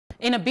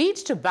In a bid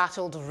to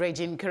battle the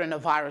raging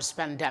coronavirus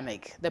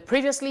pandemic, the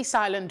previously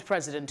silent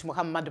President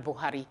Muhammadu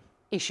Buhari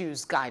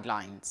issues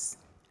guidelines.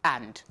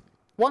 And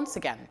once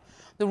again,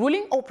 the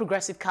ruling All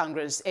Progressive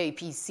Congress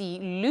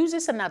APC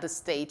loses another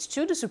state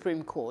to the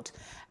Supreme Court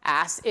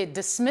as it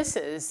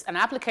dismisses an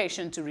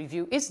application to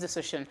review its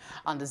decision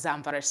on the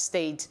Zamfara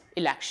state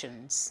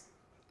elections.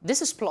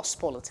 This is Plus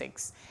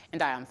Politics,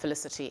 and I am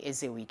Felicity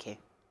Ezewuike.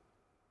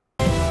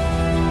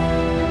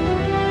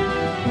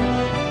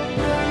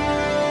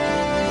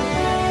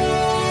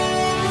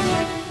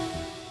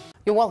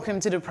 You're welcome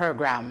to the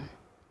program.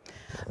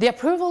 The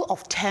approval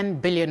of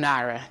 10 billion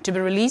naira to be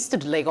released to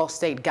the Lagos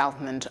state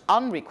government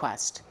on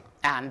request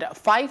and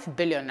 5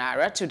 billion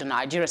naira to the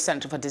Nigeria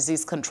Center for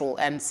Disease Control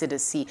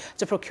NCDC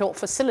to procure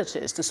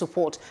facilities to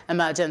support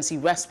emergency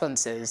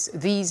responses.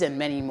 These and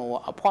many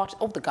more are part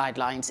of the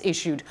guidelines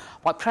issued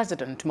by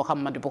President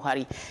Muhammadu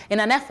Buhari in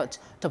an effort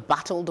to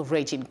battle the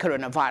raging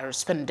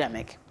coronavirus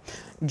pandemic.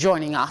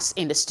 Joining us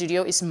in the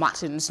studio is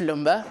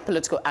Lomba,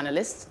 political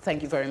analyst.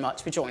 Thank you very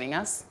much for joining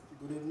us.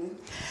 Good evening.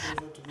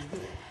 Pleasure to be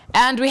here.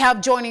 And we have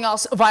joining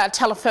us via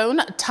telephone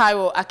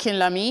Taiwo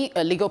Akinlami,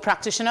 a legal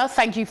practitioner.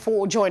 Thank you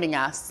for joining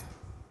us.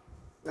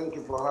 Thank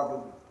you for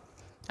having me.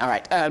 All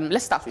right,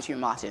 let's start with you,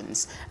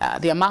 Martins.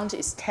 The amount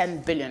is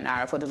 10 billion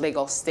naira for the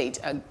Lagos state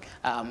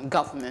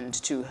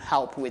government to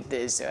help with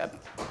this,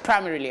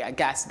 primarily, I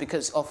guess,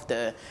 because of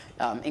the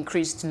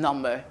increased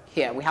number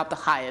here. We have the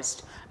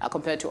highest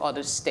compared to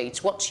other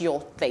states. What's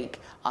your take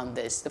on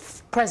this? The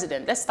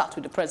president, let's start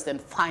with the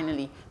president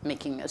finally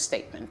making a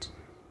statement.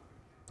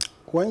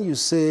 When you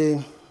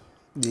say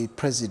the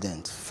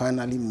president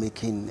finally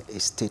making a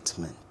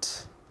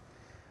statement,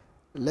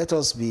 let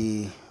us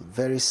be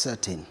very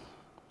certain.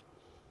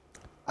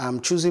 I'm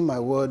choosing my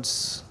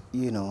words,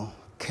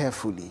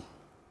 carefully.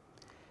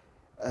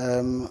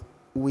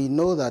 We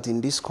know that in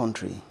this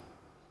country,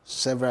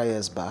 several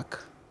years back,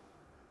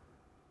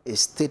 a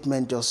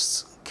statement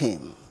just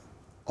came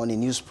on a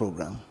news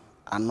program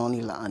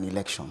announcing an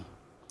election.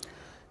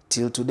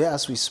 Till today,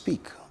 as we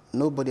speak,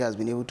 nobody has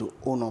been able to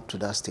own up to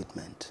that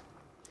statement.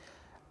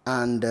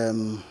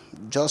 And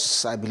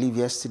just, I believe,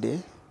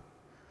 yesterday,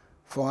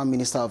 former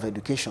Minister of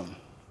Education,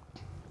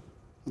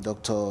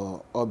 Dr.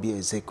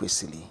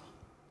 Ezewuike,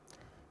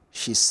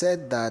 she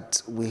said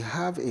that we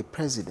have a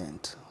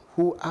president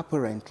who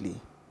apparently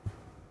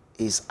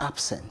is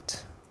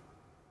absent.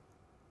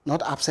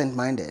 Not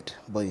absent-minded,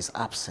 but is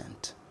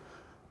absent.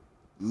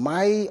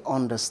 My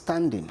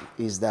understanding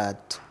is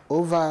that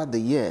over the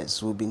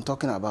years, we've been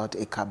talking about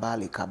a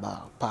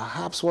cabal.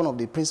 Perhaps one of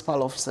the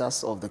principal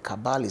officers of the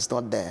cabal is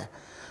not there.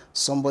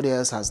 Somebody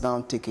else has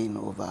now taken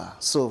over.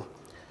 So,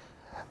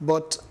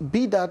 but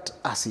be that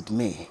as it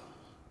may,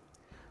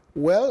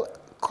 well,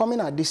 coming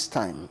at this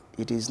time,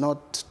 it is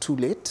not too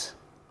late,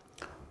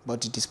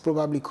 but it is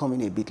probably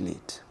coming a bit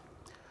late.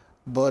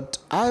 But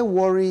I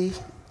worry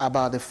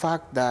about the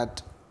fact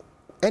that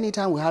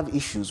anytime we have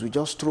issues, we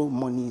just throw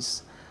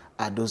monies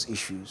at those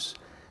issues.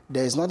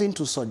 There is nothing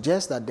to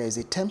suggest that there is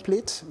a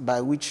template by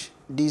which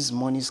these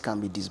monies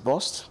can be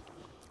disbursed.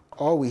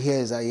 All we hear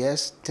is that,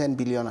 yes, 10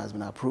 billion has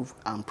been approved,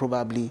 and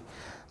probably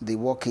the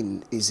work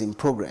is in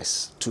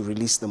progress to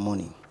release the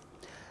money.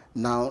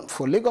 Now,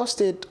 for Lagos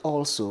State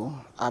also,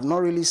 I've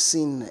not really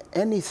seen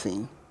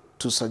anything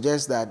to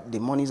suggest that the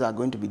monies are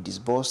going to be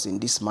disbursed in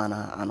this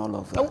manner and all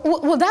of that.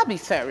 Will that be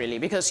fair, really?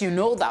 Because you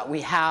know that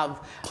we have,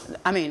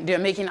 they're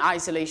making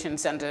isolation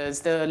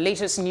centers. The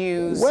latest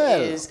news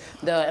is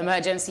the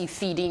emergency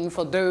feeding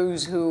for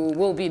those who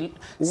will be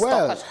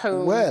stuck at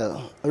home.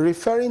 Well,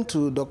 referring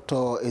to Dr.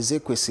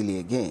 Ezewuike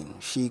again,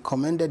 she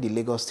commended the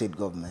Lagos State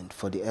government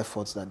for the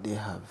efforts that they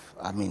have,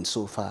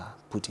 so far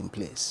put in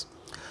place.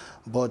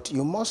 But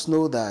you must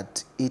know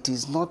that it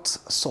is not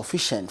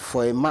sufficient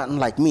for a man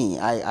like me.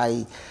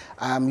 I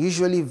am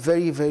usually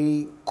very,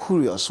 very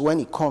curious when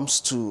it comes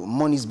to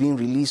monies being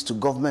released to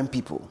government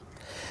people.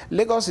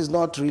 Lagos is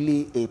not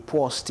really a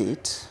poor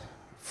state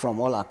from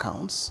all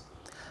accounts.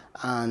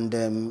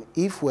 And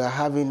if we're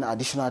having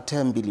additional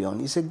 10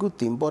 billion, it's a good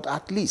thing. But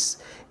at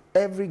least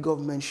every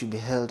government should be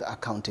held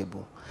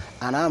accountable.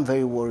 And I'm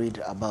very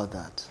worried about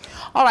that.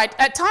 All right,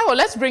 Taiwo,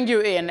 let's bring you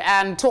in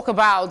and talk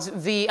about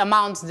the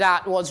amount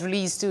that was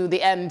released to the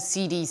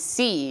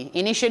NCDC.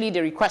 Initially,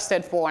 they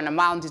requested for an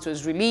amount, it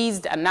was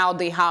released, and now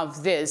they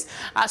have this.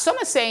 Some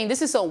are saying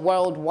this is a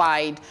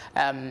worldwide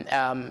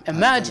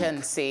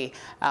emergency.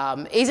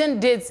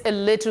 Isn't this a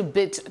little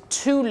bit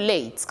too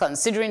late,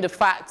 considering the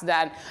fact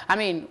that,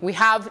 we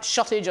have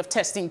shortage of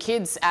testing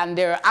kits, and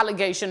there are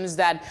allegations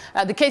that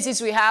the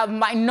cases we have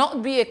might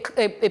not be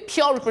a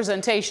pure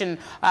representation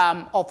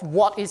of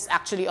what is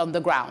actually on the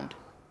ground?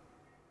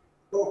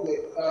 Okay,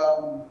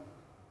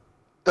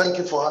 thank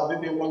you for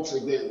having me once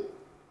again.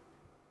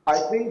 I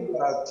think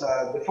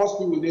that the first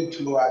thing we need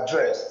to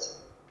address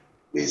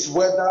is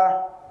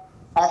whether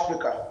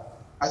Africa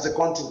as a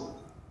continent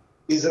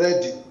is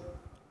ready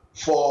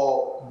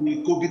for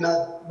the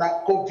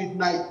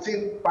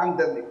COVID-19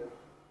 pandemic.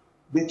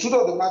 The truth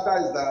of the matter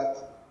is that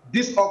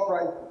this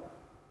uprising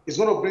is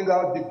going to bring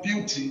out the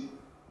beauty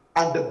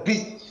and the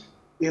beast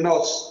in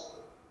us.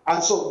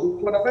 And so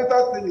the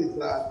fundamental thing is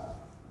that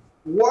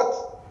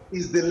what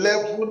is the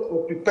level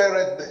of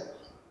preparedness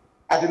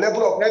at the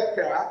level of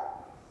healthcare,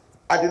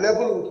 at the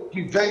level of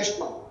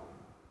prevention?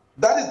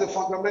 That is the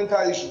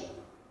fundamental issue.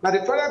 Now, the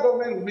federal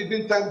government is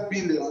needing 10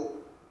 billion.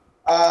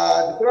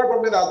 The federal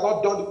government has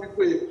not done the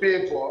people a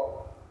favor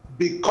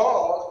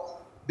because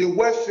the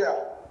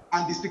welfare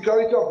and the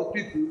security of the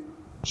people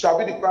shall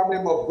be the primary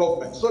aim of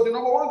government. So the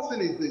number one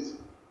thing is this.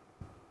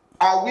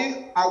 Are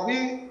we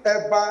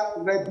ever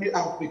ready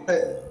and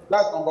prepared?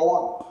 That's number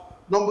one.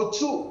 Number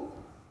two,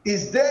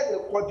 is there a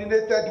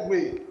coordinated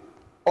way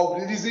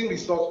of releasing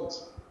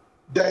resources?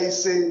 There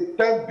is a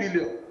 10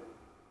 billion.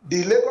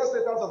 The Lagos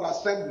State House of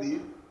Assembly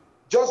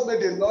just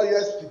made a law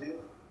yesterday,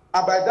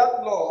 and by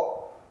that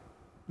law,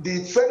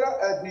 the state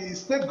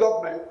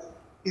government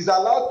is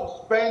allowed to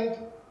spend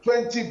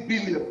 20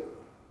 billion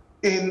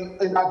in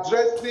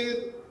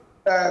addressing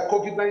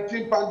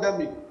COVID-19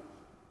 pandemic.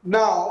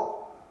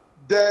 Now,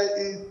 there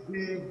is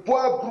the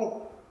Boer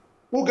group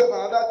who gave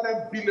another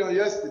 10 billion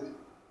yesterday.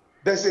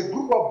 There's a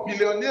group of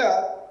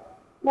billionaires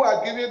who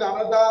are giving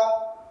another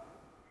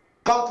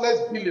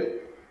countless billion.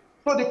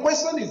 So the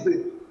question is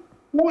this: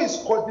 who is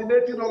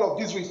coordinating all of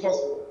these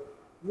resources?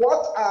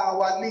 What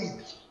are our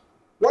needs?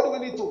 What do we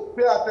need to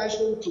pay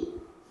attention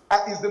to?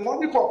 Is the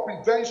money for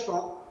prevention?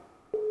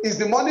 Is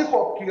the money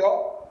for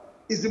cure?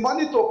 Is the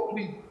money to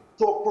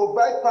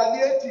provide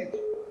palliative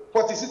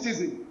for the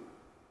citizen?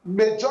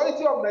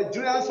 Majority of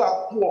Nigerians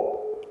are poor.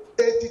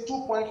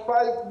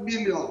 82.5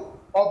 million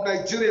of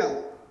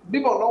Nigerians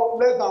live on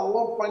less than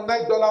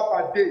 $1.9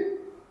 per day.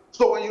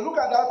 So when you look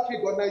at that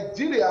figure,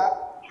 Nigeria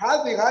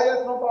has the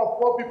highest number of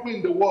poor people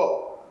in the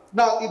world.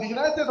 Now, in the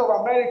United States of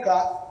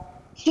America,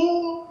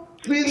 $2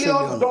 trillion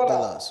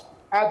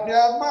are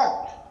being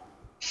marked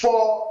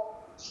for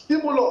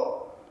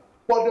stimulus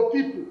for the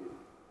people.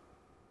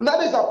 And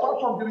that is apart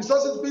from the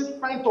resources being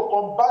spent to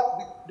combat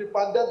the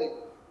pandemic.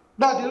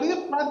 Now, the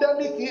real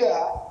pandemic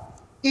here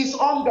is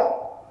hunger,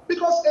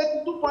 because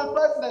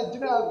 82.5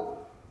 Nigerians,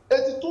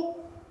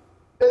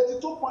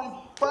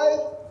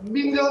 82.5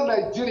 million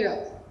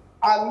Nigerians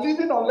are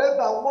living on less than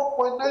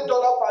 $1.9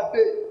 per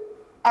day,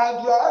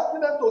 and you are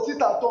asking them to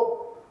sit at home.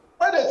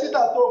 When they sit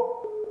at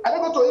home, are they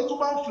going to eat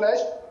human flesh?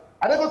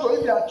 Are they going to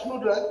eat their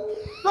children?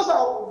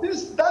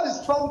 That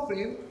is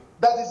something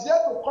that is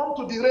yet to come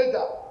to the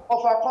radar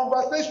of our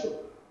conversation.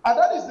 And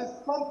that is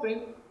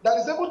something that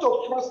is able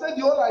to frustrate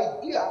the whole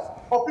idea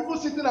of people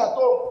sitting at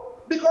home.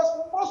 Because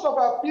most of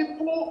our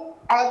people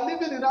are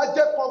living in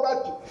abject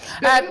poverty.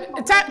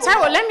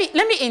 Taiwo, let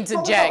me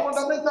interject.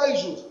 Fundamental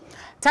issues.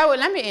 Taiwo,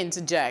 let me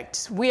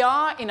interject. We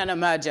are in an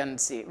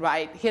emergency,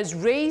 right? He has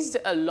raised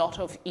a lot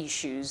of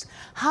issues.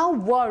 How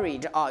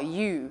worried are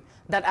you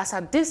that as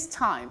at this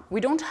time, we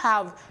don't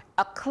have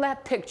a clear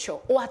picture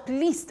or at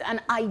least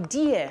an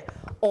idea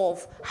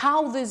of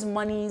how these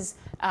monies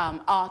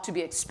are to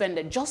be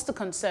expended, just the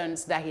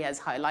concerns that he has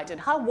highlighted?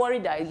 How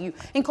worried are you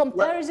in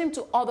comparison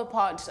to other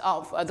parts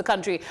of the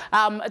country?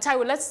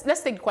 Taiwo,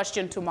 let's take the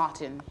question to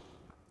Martin.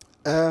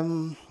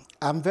 I'm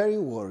very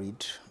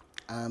worried.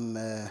 I'm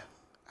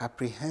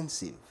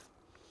apprehensive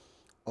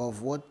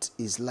of what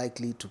is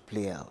likely to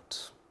play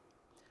out.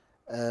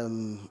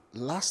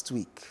 Last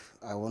week,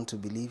 I want to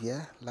believe,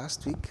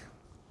 last week,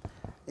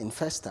 in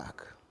Festac,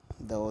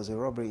 there was a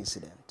robbery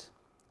incident,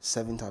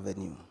 7th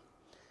Avenue.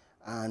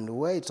 And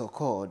where it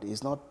occurred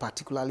is not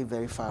particularly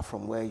very far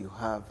from where you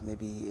have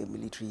maybe a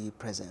military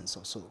presence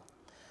or so.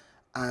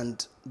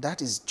 And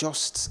that is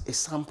just a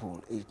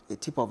sample, a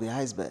tip of the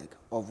iceberg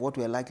of what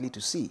we're likely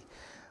to see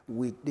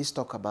with this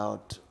talk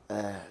about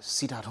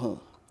sit at home.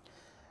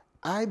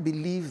 I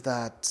believe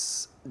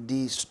that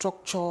the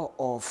structure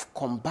of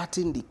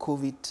combating the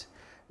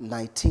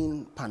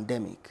COVID-19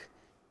 pandemic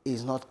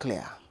is not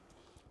clear.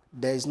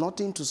 There is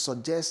nothing to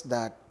suggest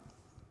that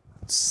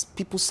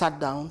people sat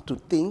down to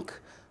think,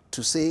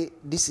 to say,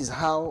 this is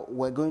how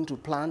we're going to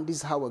plan, this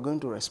is how we're going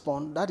to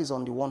respond. That is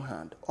on the one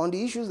hand. On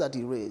the issues that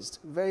he raised,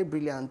 very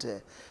brilliant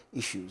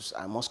issues,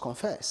 I must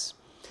confess.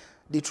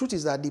 The truth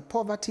is that the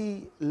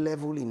poverty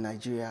level in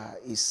Nigeria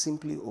is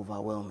simply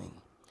overwhelming.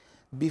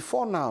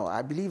 Before now,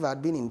 I believe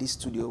I'd been in this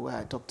studio where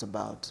I talked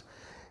about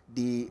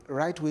the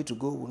right way to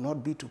go would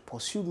not be to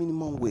pursue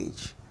minimum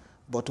wage,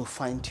 but to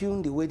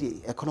fine-tune the way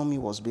the economy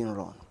was being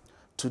run.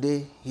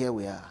 Today, here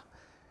we are.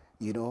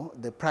 You know,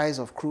 the price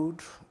of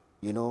crude,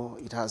 you know,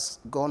 it has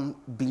gone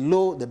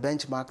below the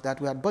benchmark that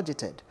we had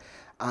budgeted.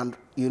 And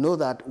you know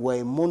that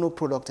we're a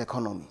monoproduct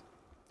economy.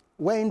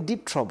 We're in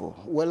deep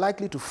trouble. We're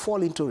likely to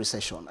fall into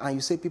recession. And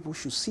you say people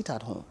should sit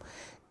at home.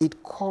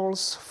 It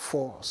calls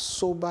for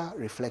sober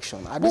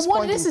reflection. At this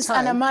point in time, this is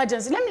an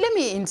emergency. Let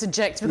me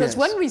interject, because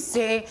when we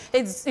say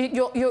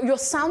you're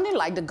sounding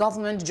like the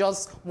government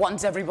just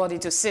wants everybody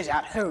to sit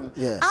at home.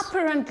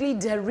 Apparently,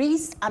 there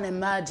is an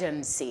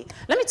emergency.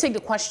 Let me take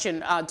the question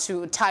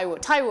to Taiwo.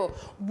 Taiwo,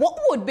 what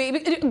would be,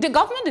 the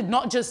government did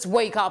not just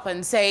wake up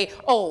and say,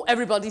 oh,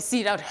 everybody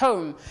sit at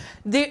home.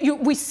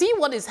 We see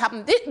what is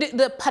happening.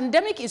 The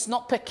pandemic is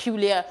not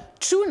peculiar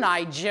to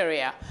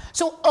Nigeria.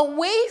 So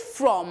away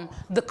from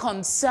the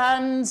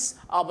concerns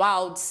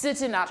about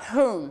sitting at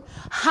home,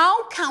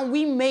 how can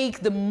we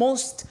make the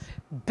most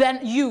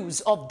use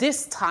of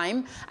this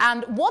time,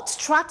 and what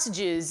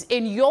strategies,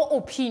 in your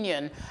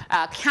opinion,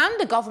 can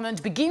the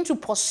government begin to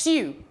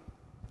pursue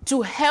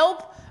to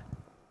help,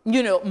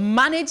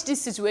 manage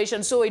this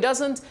situation so it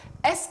doesn't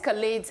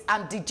escalate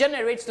and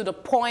degenerate to the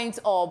point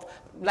of,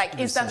 like,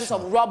 instances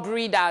of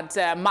robbery that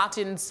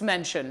Martins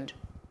mentioned?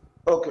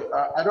 Okay,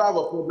 I don't have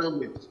a problem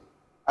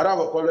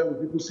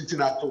with people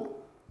sitting at home.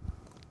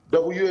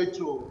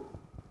 WHO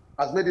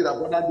has made it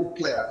abundantly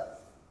clear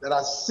there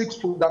are 6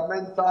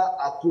 fundamental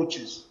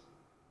approaches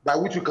by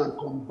which we can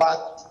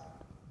combat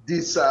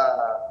this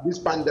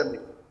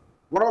pandemic.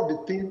 One of the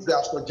things they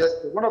have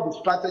suggested, one of the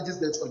strategies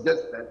they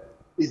suggested,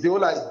 is the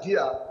whole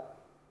idea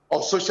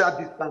of social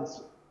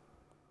distancing.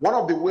 One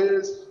of the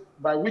ways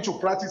by which you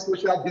practice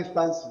social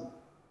distancing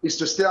is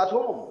to stay at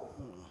home.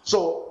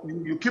 So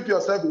you keep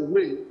yourself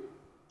away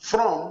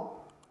from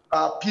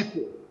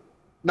people.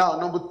 Now,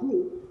 number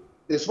 2,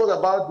 they spoke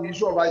about the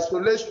issue of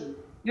isolation.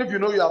 If you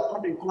know you have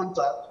come in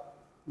contact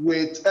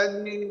with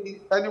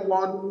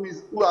anyone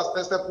who has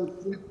tested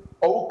positive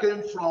or who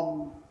came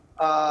from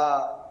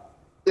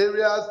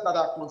areas that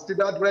are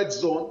considered red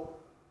zone,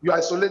 you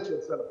isolate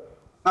yourself.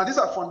 Now, these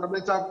are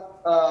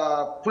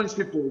fundamental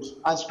principles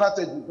and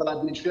strategies that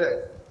have been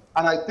shared,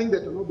 and I think they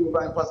cannot be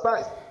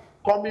overemphasized,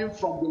 coming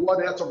from the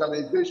World Health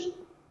Organization.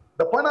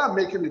 The point I'm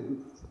making is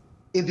this: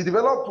 in the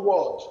developed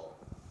world,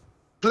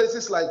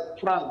 places like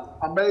France,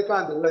 America,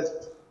 and the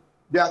rest,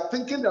 they are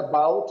thinking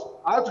about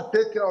how to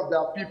take care of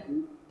their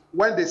people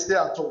when they stay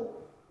at home.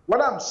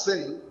 What I'm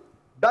saying,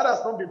 that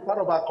has not been part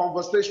of our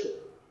conversation.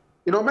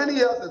 Many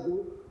years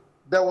ago,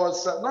 there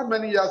was, not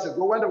many years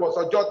ago, when there was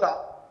a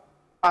Jota,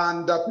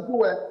 and people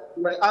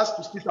were asked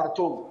to sit at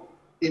home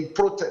in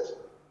protest.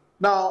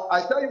 Now,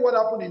 I tell you what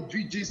happened in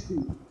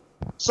VGC.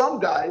 Some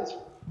guys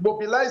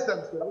mobilized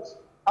themselves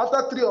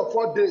after 3 or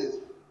 4 days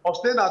of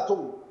staying at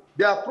home.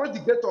 They approached the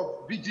gate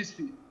of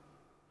VGC.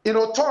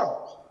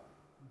 Thugs,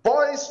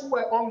 boys who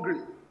were hungry,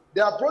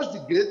 they approached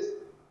the gate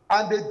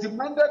and they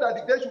demanded that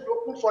the gate should be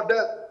open for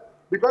them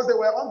because they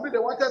were hungry, they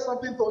wanted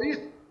something to eat.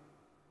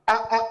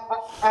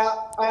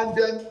 And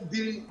then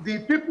the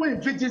people in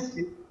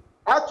VGC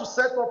had to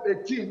set up a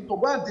team to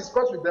go and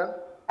discuss with them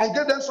and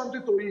get them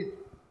something to eat.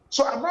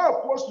 So I'm not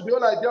opposed to the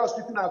whole idea of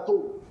sitting at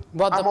home.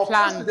 But I'm the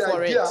plan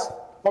for it,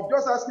 of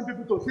just asking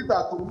people to sit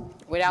at home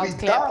without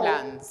clear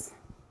plans,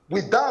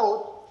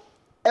 without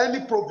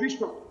any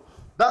provision.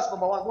 That's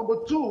number 1. Number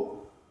 2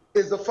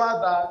 is the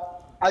fact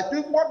that I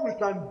think what we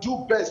can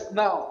do best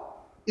now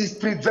is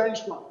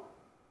prevention,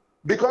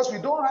 because we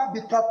don't have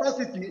the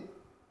capacity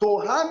to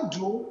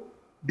handle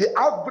the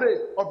outbreak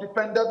of the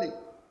pandemic.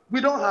 We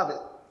don't have it.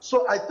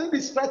 So I think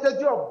the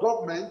strategy of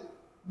government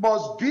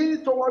must be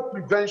toward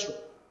prevention.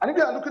 And if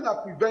we are looking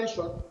at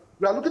prevention,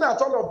 we are looking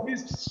at all of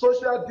these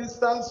social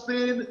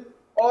distancing,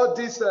 all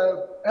these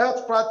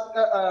health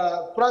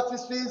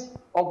practices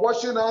of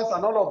washing hands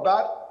and all of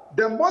that.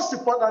 Then most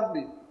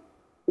importantly,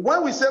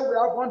 when we say we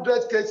have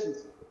 100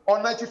 cases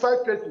or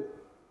 95 cases,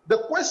 the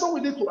question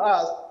we need to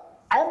ask,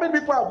 how many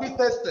people have we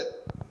tested?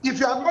 If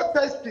you are not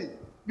testing,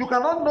 you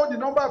cannot know the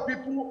number of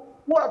people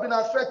who have been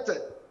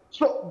affected.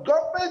 So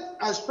government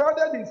has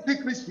started in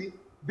secrecy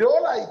the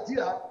whole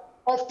idea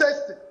of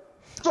testing.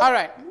 So all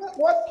right,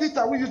 what kit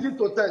are we using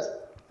to test?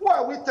 Who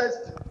are we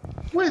testing?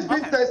 Who is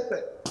being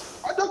tested?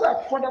 Those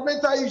are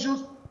fundamental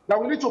issues that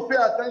we need to pay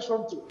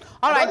attention to.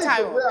 All right, that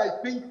is the way I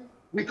think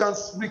we can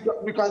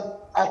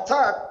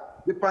attack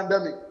the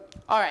pandemic.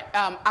 All right,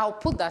 I'll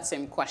put that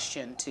same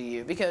question to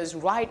you, because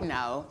right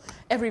now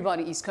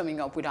everybody is coming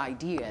up with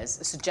ideas,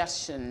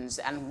 suggestions,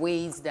 and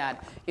ways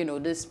that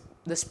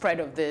the spread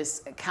of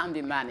this can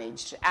be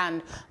managed.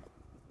 And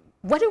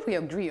whether we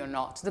agree or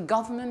not, the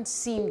government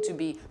seem to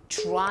be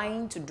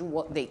trying to do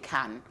what they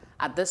can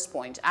at this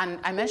point. And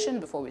I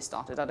mentioned before we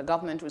started that the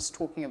government was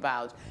talking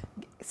about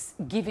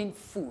giving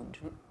food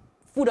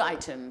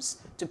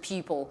items to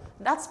people.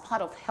 That's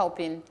part of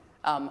helping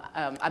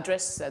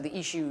address the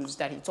issues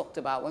that he talked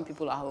about. When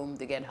people are home,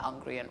 they get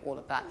hungry and all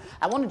of that.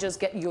 I want to just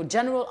get your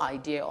general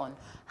idea on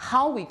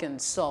how we can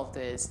solve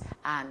this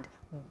and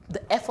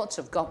the efforts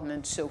of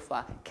government so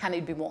far. Can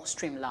it be more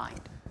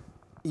streamlined?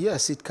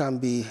 Yes, it can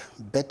be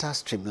better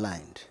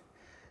streamlined.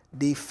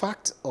 The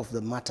fact of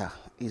the matter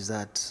is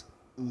that,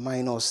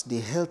 minus the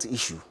health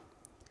issue,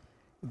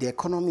 the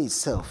economy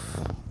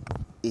itself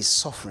is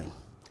suffering.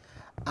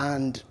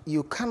 And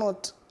you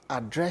cannot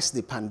address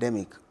the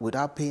pandemic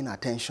without paying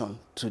attention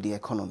to the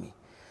economy.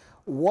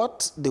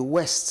 What the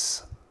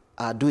West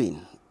are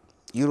doing,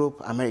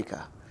 Europe,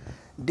 America,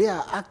 they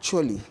are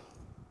actually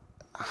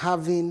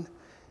having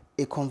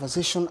a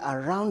conversation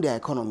around their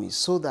economies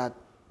so that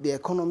the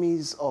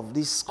economies of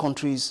these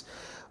countries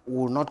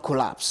will not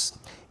collapse.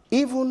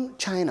 Even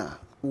China,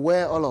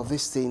 where all of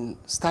this thing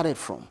started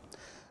from,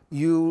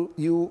 you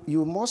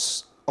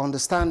must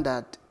understand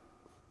that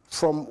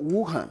from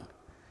Wuhan,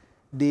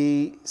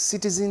 the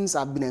citizens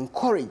have been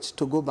encouraged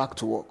to go back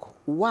to work.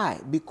 Why?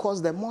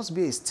 Because there must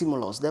be a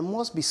stimulus. There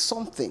must be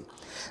something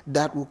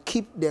that will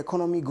keep the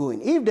economy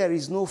going. If there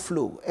is no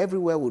flow,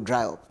 everywhere will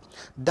dry up.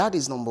 That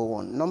is number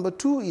one. Number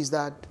two is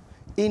that,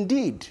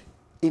 indeed,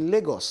 in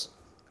Lagos,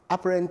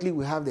 apparently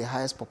we have the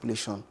highest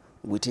population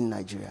within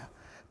Nigeria,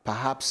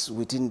 perhaps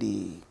within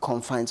the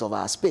confines of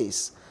our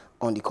space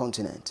on the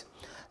continent.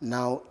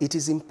 Now, it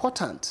is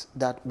important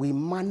that we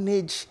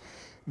manage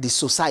the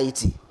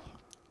society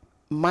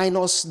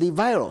minus the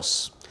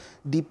virus.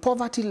 The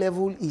poverty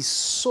level is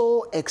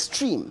so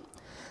extreme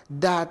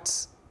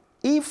that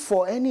if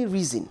for any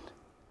reason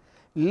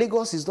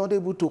Lagos is not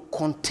able to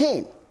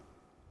contain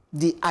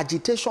the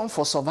agitation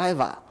for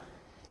survival,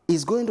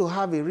 it's going to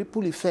have a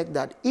ripple effect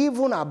that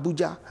even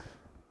Abuja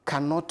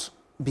cannot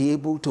be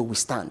able to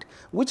withstand,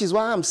 which is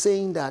why I'm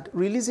saying that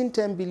releasing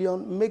 10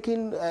 billion,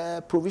 making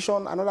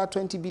provision another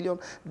 20 billion,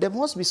 there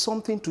must be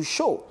something to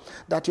show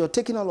that you're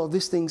taking all of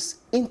these things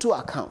into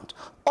account.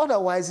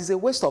 Otherwise, it's a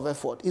waste of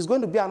effort. It's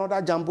going to be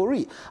another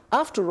jamboree.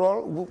 After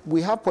all,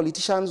 we have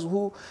politicians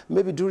who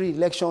maybe during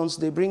elections,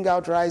 they bring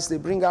out rice, they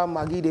bring out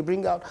Maggi, they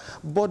bring out,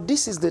 but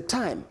this is the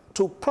time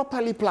to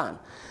properly plan.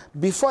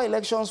 Before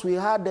elections, we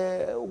had,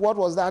 what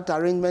was that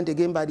arrangement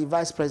again by the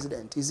vice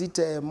president? Is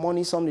it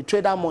money, something,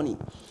 trader money?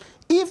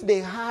 If they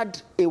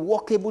had a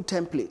workable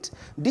template,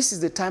 this is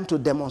the time to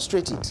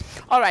demonstrate it.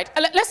 All right,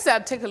 let's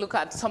take a look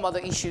at some of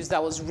the issues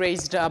that was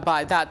raised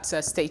by that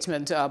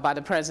statement by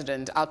the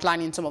president,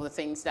 outlining some of the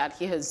things that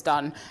he has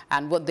done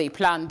and what they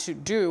plan to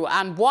do.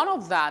 And one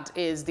of that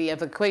is the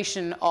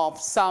evacuation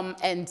of some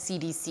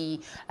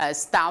NCDC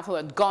staff who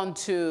had gone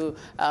to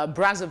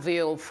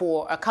Brazzaville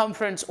for a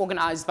conference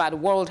organized by the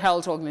World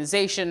Health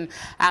Organization.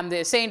 And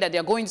they're saying that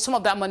they're going, some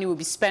of that money will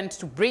be spent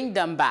to bring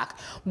them back.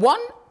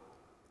 One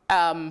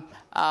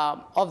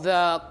of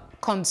the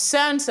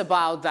concerns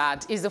about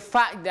that is the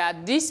fact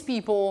that these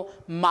people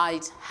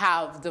might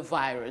have the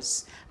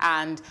virus.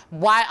 And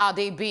why are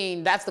they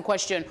being, that's the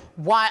question,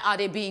 why are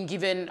they being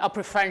given a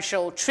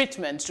preferential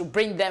treatment to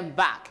bring them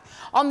back?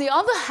 On the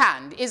other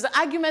hand, is the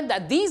argument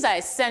that these are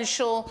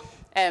essential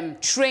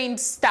trained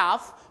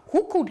staff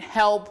who could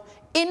help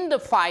in the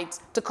fight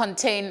to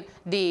contain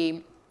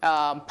the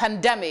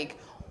pandemic.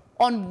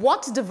 On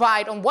what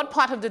divide, on what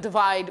part of the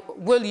divide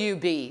will you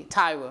be,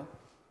 Taiwo?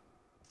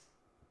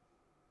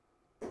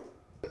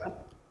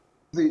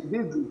 This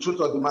is the truth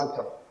of the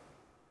matter.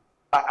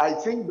 I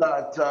think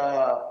that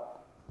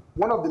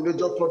one of the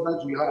major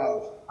problems we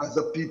have as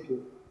a people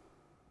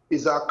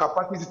is our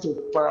capacity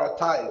to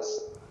prioritize.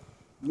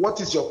 What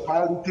is your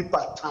priority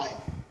per time?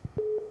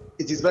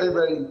 It is very,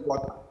 very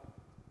important.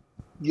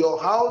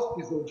 Your house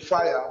is on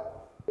fire,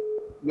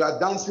 you are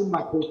dancing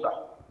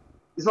Makosa.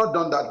 It's not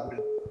done that way.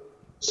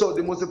 So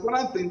the most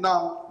important thing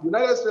now, the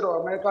United States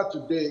of America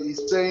today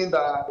is saying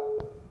that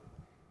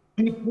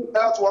people,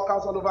 health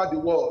workers all over the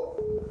world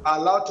are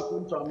allowed to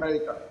come to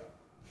America.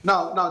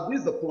 Now this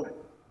is the point.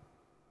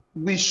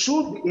 We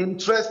should be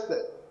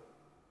interested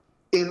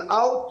in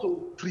how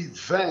to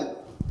prevent,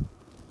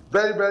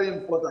 very, very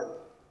important.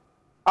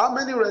 How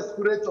many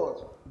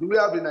respirators do we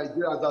have in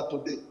Nigeria as of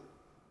today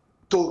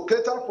to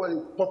cater for a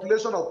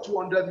population of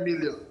 200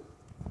 million?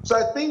 So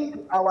I think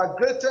our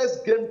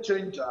greatest game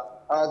changer,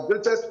 our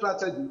greatest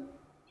strategy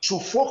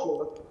should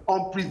focus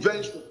on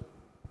prevention.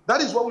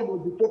 That is what we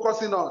must be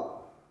focusing on.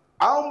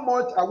 How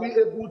much are we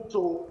able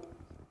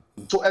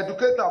to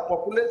educate our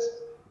populace,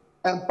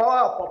 empower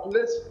our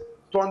populace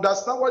to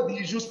understand what the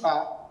issues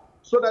are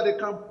so that they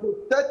can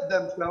protect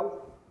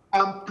themselves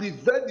and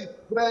prevent the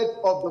spread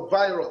of the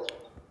virus?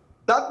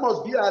 That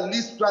must be our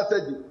lead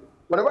strategy.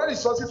 Whatever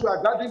resources we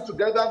are gathering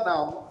together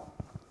now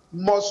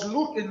must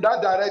look in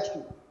that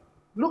direction.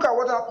 Look at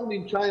what happened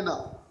in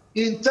China.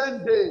 In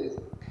 10 days,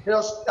 an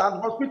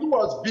hospital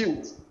was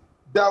built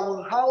that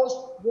will house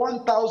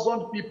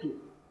 1,000 people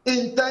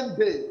in 10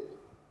 days.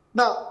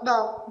 Now,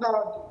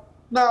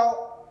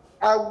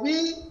 are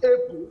we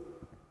able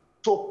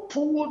to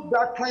pull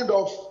that kind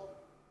of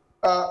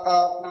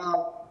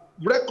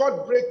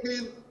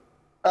record-breaking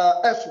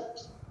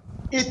effort?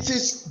 It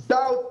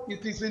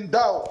is in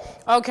doubt.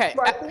 Okay.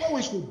 So I think what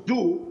we should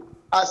do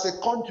as a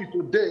country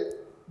today,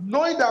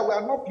 knowing that we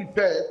are not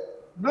prepared,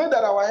 knowing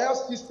that our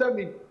health system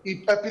is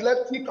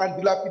epileptic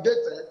and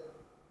dilapidated,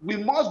 we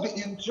must be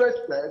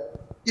interested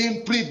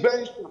in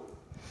prevention.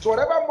 So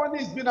whatever money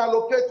is being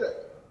allocated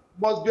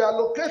must be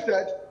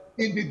allocated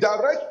in the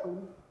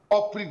direction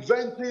of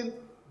preventing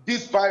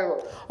this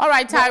virus. All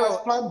right, Taiwo.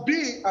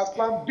 As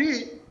plan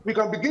B, we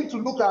can begin to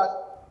look at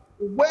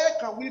where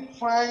can we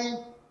find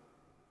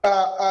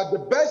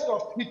the best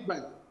of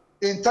treatment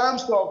in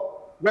terms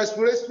of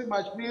respiratory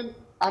machine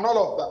and all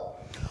of that.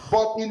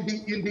 But in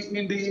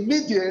the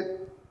immediate,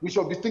 we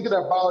should be thinking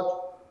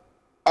about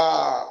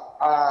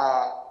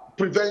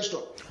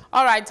prevention.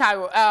 All right,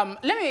 Taiwo.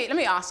 Let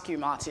me ask you,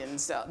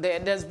 Martins.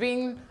 There's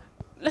been,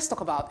 let's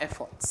talk about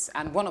efforts,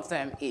 and one of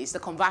them is the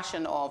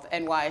conversion of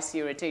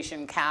NYSC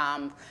rotation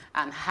camp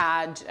and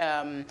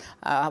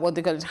what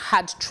they call it,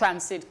 had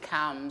transit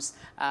camps,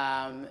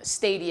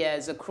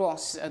 stadiums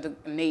across the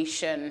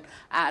nation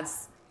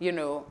as, you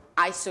know,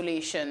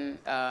 isolation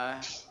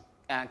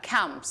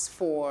camps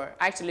for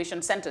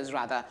isolation centers,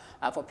 rather,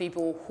 for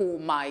people who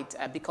might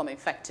become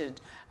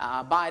infected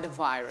by the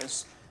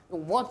virus.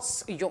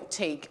 What's your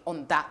take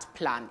on that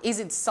plan? Is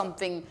it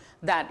something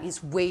that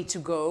is way to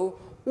go,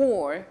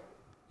 or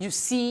you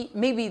see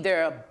maybe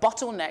there are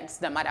bottlenecks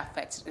that might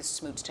affect the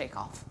smooth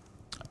takeoff?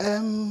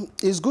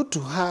 It's good to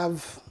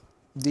have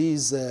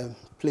these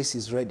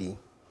places ready.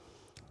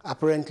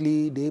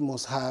 Apparently, they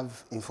must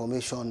have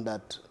information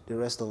that the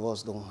rest of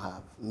us don't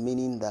have,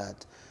 meaning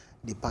that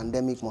the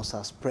pandemic must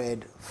have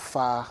spread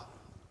far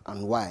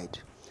and wide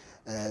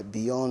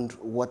beyond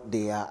what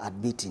they are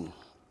admitting,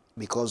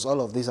 because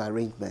all of these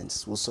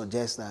arrangements will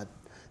suggest that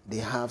they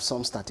have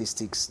some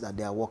statistics that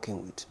they are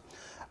working with.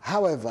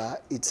 However,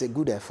 it's a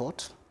good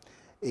effort.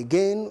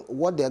 Again,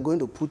 what they're going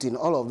to put in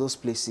all of those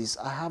places,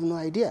 I have no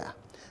idea.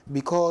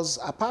 Because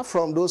apart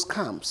from those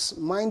camps,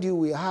 mind you,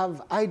 we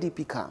have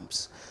IDP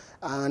camps.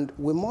 And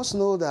we must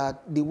know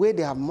that the way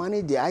they have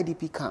managed the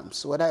IDP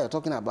camps, whether you're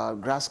talking about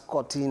grass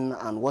cutting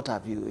and what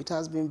have you, it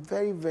has been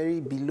very,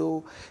 very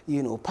below,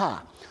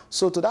 par.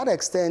 So to that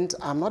extent,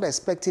 I'm not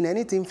expecting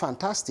anything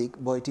fantastic,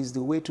 but it is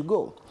the way to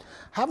go.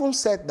 Having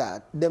said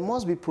that, there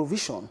must be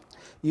provision.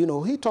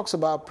 He talks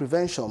about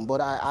prevention, but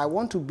I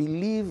want to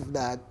believe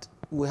that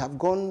we have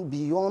gone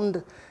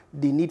beyond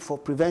the need for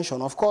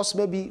prevention. Of course,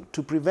 maybe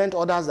to prevent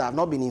others that have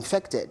not been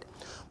infected.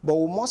 But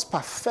we must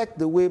perfect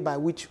the way by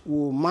which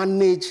we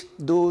manage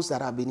those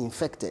that have been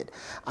infected.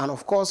 And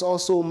of course,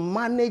 also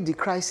manage the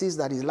crisis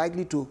that is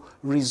likely to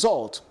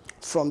result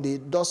from the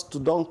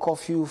dusk-to-dawn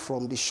curfew,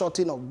 from the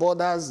shutting of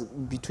borders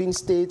between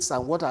states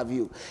and what have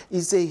you.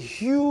 It's a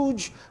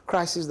huge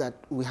crisis that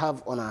we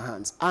have on our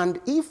hands. And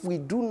if we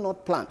do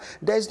not plan,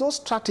 there is no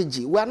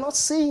strategy. We are not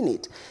seeing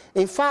it.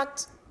 In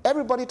fact,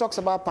 everybody talks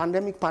about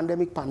pandemic,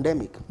 pandemic,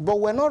 pandemic, but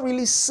we're not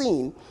really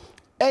seeing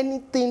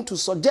anything to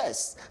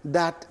suggest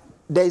that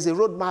there is a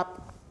roadmap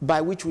by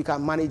which we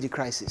can manage the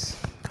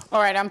crisis. All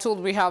right, I'm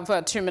told we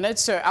have 2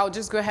 minutes, so I'll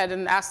just go ahead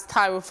and ask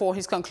Taiwo for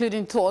his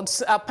concluding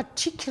thoughts,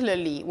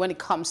 particularly when it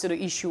comes to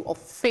the issue of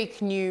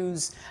fake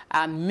news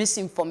and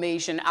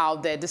misinformation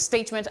out there. The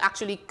statement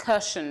actually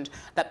cautioned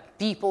that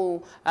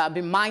people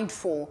be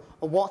mindful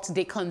of what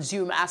they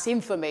consume as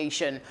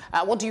information.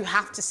 What do you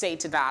have to say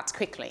to that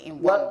quickly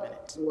in 1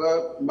 minute?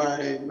 Well,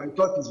 my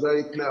thought is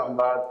very clear on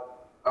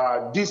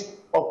that. This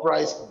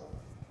uprising,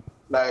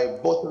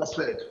 like Butler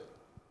said,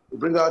 will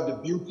bring out the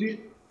beauty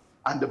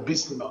and the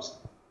beastliness.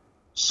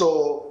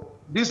 So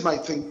this is my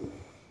thinking.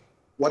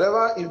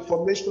 Whatever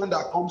information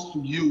that comes to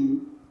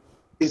you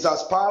is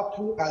as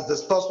powerful as the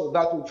source of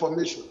that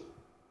information.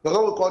 That's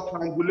what we call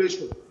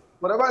triangulation.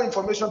 Whatever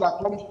information that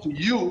comes to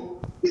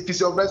you, it is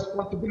your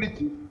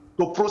responsibility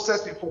to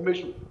process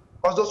information.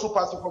 Because those who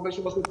pass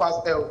information also pass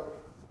error.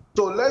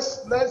 So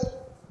let's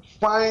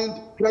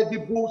find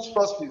credible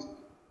sources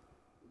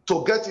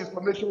to get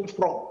information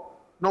from.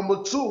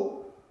 Number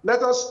two,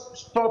 let us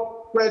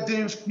stop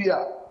spreading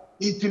fear,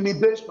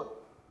 intimidation.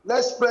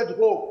 Let's spread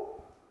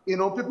hope.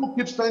 People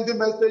keep sending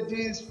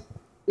messages,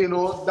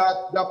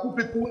 that put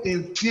people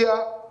in fear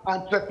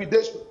and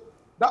trepidation.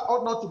 That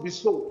ought not to be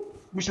so.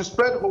 We should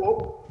spread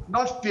hope,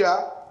 not fear.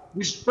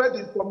 We should spread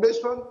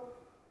information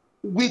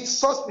with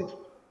sources.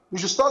 We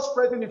should start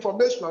spreading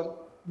information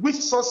which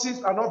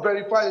sources are not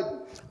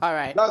verifiable. All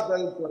right. That's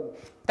very important.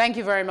 Thank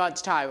you very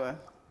much, Taiwo.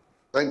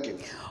 Thank you.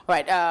 All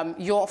right,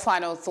 your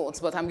final thoughts,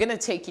 but I'm going to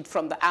take it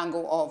from the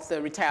angle of the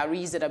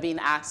retirees that are being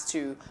asked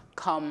to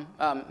come,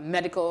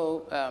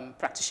 medical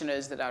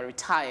practitioners that are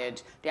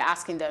retired. They're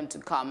asking them to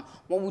come.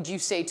 What would you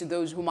say to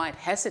those who might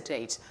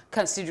hesitate,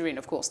 considering,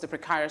 of course, the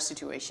precarious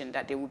situation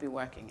that they will be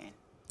working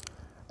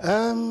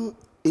in?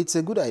 It's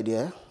a good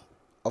idea.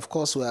 Of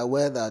course, we're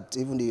aware that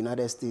even the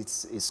United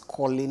States is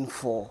calling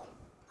for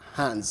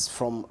hands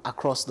from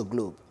across the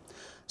globe.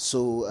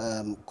 So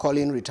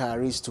calling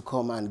retirees to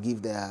come and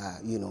give their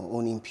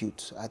own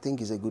input, I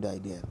think is a good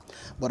idea.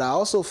 But I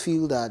also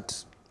feel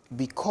that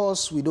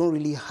because we don't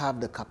really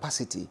have the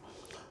capacity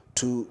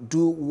to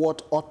do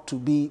what ought to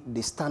be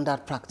the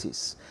standard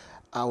practice,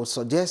 I would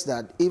suggest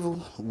that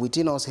even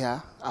within us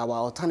here, our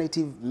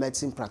alternative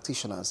medicine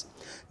practitioners,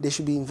 they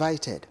should be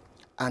invited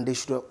and they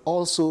should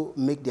also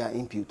make their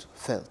input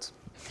felt.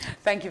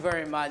 Thank you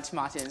very much,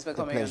 Martins, for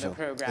coming on the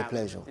program. It's a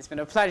pleasure. It's been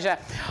a pleasure.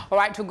 All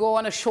right, we'll go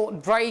on a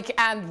short break,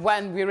 and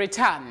when we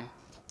return,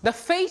 the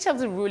fate of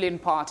the ruling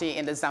party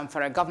in the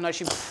Zamfara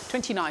governorship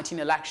 2019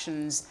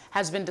 elections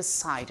has been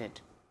decided.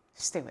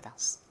 Stay with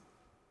us.